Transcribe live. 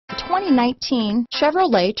2019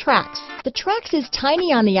 Chevrolet Trax. The Trax is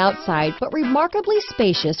tiny on the outside, but remarkably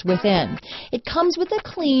spacious within. It comes with a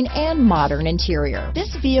clean and modern interior.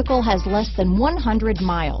 This vehicle has less than 100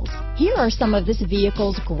 miles. Here are some of this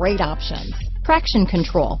vehicle's great options: traction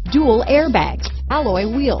control, dual airbags, alloy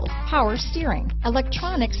wheels, power steering,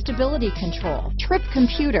 electronic stability control, trip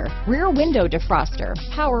computer, rear window defroster,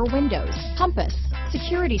 power windows, compass,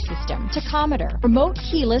 security system, tachometer, remote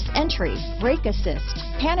keyless entry, brake assist,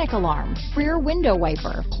 panic alarm, rear window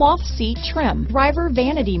wiper, cloth seat trim, driver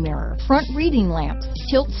vanity mirror, front reading lamps,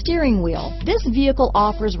 tilt steering wheel. This vehicle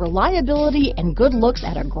offers reliability and good looks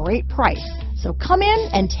at a great price. So come in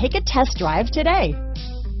and take a test drive today.